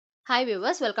Hi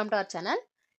viewers, welcome to our channel.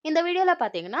 இந்த வீடியோல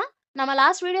பாத்தீங்கன்னா நம்ம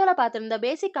லாஸ்ட் வீடியோல பார்த்திருந்த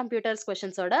பேசிக் கம்ப்யூட்டர்ஸ்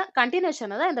क्वेश्चंसோட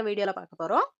கண்டினியூஷனை தான் இந்த வீடியோல பார்க்க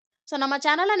போறோம். சோ நம்ம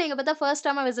சேனலை நீங்க இப்ப ஃபர்ஸ்ட்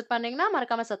டைம் விசிட் பண்ணீங்கன்னா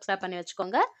மறக்காம சப்ஸ்கிரைப் பண்ணி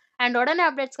வச்சுக்கோங்க. அண்ட் உடனே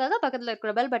அப்டேட்ஸ்க்காக பக்கத்துல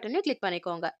இருக்கிற பெல் பட்டனையும் கிளிக்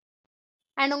பண்ணிக்கோங்க.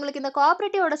 அண்ட் உங்களுக்கு இந்த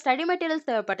கோஆபரேட்டிவோட ஸ்டடி மெட்டீரியல்ஸ்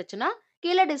தேவைப்பட்டுச்சுன்னா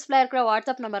கீழே டிஸ்ப்ளே இருக்கிற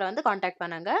வாட்ஸ்அப் நம்பரை வந்து காண்டாக்ட்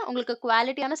பண்ணுங்க. உங்களுக்கு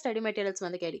குவாலிட்டியான ஸ்டடி மெட்டீரியல்ஸ்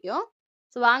வந்து கிடைக்கும்.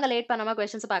 சோ வாங்க லேட் பண்ணாம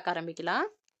क्वेश्चंस பார்க்க ஆரம்பிக்கலாம்.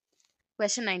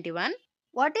 Question 91.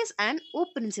 What is an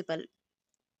OOP principle?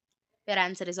 Your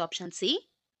answer is option C,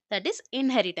 that is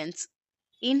inheritance.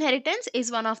 Inheritance is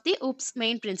one of the OOP's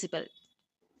main principle.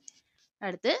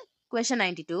 அடுத்து question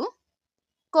 92.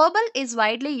 COBOL is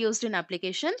widely used in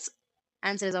applications.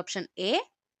 Answer is option A,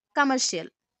 commercial.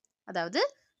 அதாவது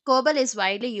COBOL is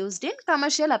widely used in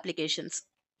commercial applications.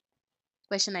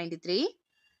 Question 93.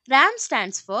 RAM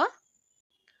stands for?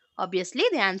 Obviously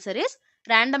the answer is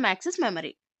random access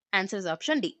memory. Answer is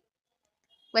option D.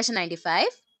 Question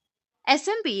 95.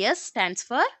 SMPS stands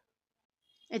for?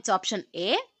 It's option A,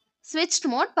 switched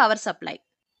mode power supply.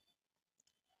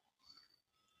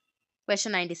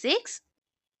 Question 96.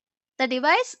 The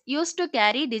device used to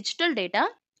carry digital data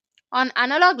on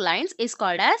analog lines is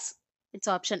called as? It's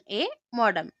option A,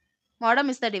 modem. Modem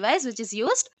is the device which is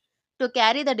used to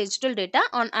carry the digital data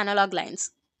on analog lines.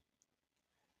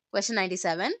 Question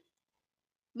 97.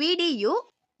 VDU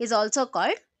is also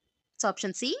called? It's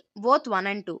option C, both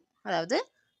 1 and 2. அதாவது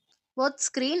both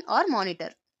screen or monitor.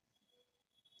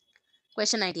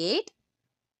 Question 98.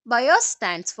 BIOS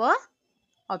stands for?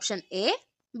 Option A,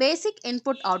 basic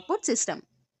input output system.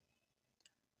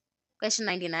 Question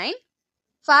 99.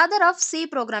 Father of C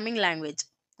programming language.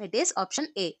 It is option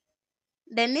A,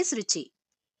 Dennis Ritchie.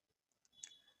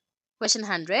 Question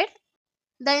 100.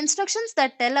 The instructions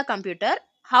that tell a computer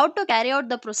how to carry out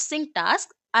the processing task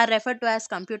are referred to as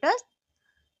computers.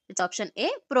 It's option A,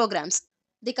 programs.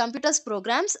 The computer's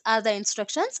programs are the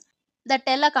instructions that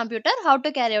tell a computer how to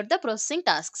carry out the processing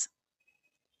tasks.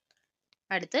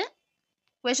 அடுத்து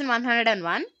question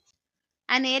 101.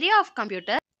 An area of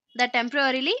computer that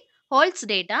temporarily holds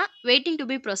data waiting to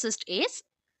be processed is?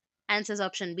 Answer is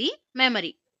option B,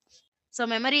 memory.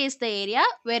 So memory is the area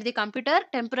where the computer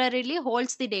temporarily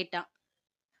holds the data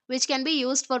which can be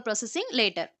used for processing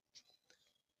later.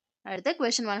 அடுத்து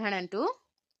question 102.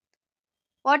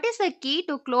 What is the key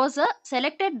to close a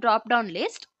selected drop-down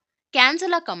list,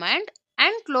 cancel a command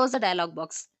and close the dialog box?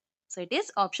 So it is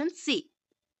option C,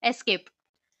 escape.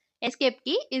 Escape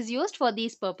key is used for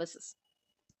these purposes.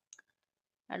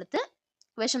 அடுத்து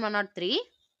question 103.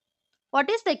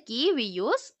 What is the key we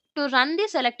use to run the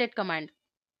selected command?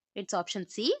 It's option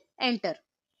C, enter.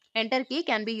 Enter key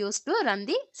can be used to run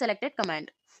the selected command.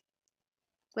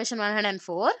 Question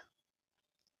 104.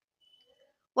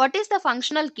 What is the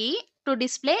functional key to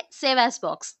display save as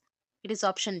box? It is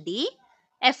option D,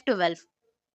 F12.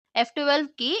 F12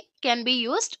 key can be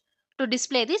used to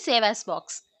display the save as box.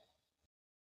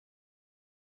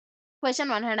 Question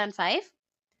 105.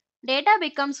 Data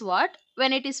becomes what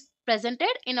when it is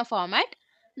presented in a format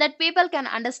that people can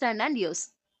understand and use?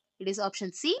 It is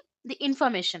option C, the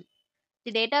information.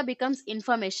 The data becomes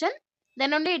information,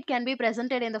 then only it can be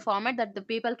presented in the format that the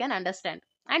people can understand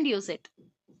and use it.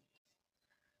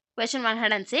 Question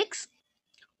 106.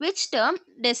 Which term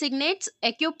designates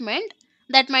equipment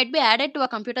that might be added to a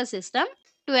computer system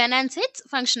to enhance its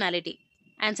functionality?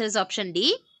 Answer is option D,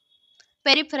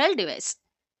 peripheral device.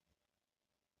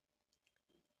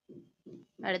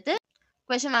 அடுத்து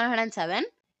question 107.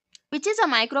 Which is a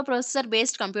microprocessor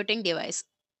based computing device?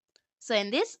 So in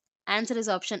this, answer is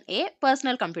option A,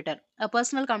 personal computer. A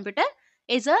personal computer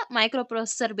is a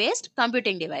microprocessor based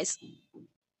computing device.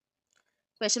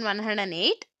 Question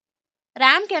 108.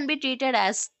 RAM can be treated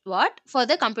as what for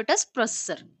the computer's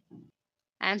processor?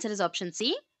 Answer is option C,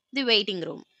 the waiting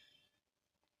room.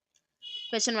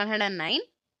 Question 109.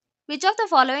 Which of the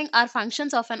following are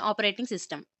functions of an operating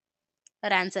system?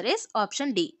 Our answer is option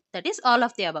D, that is all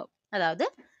of the above. அதாவது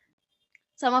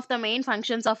some of the main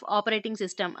functions of operating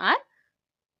system are: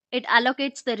 it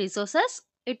allocates the resources,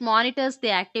 it monitors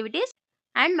the activities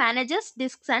and manages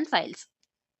disks and files.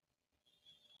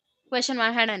 Question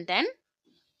 110.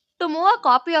 To move a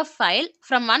copy of file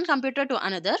from one computer to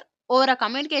another over a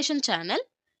communication channel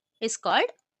is called?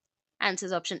 Answer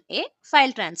is option A,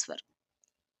 file transfer.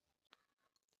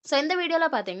 So இந்த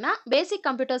வீடியோவில் பார்த்தீங்கன்னா பேசிக்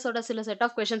கம்ப்யூட்டர்ஸோட சில set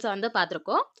of கொஷின்ஸை வந்து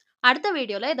பார்த்துருக்கோம். அடுத்த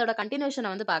வீடியோவில் இதோட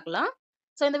கண்டினியூஷனை வந்து பார்க்கலாம்.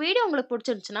 ஸோ இந்த வீடியோ உங்களுக்கு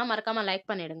பிடிச்சிருந்துச்சுன்னா மறக்காமல் லைக்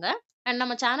பண்ணிடுங்க. அண்ட்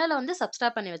நம்ம சேனலை வந்து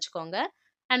சப்ஸ்கிரைப் பண்ணி வச்சுக்கோங்க.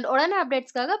 அண்ட் உடனே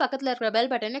அப்டேட்ஸ்க்காக பக்கத்தில் இருக்கிற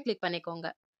பெல் பட்டனை கிளிக் பண்ணிக்கோங்க.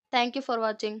 தேங்க்யூ ஃபார்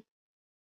வாட்சிங்.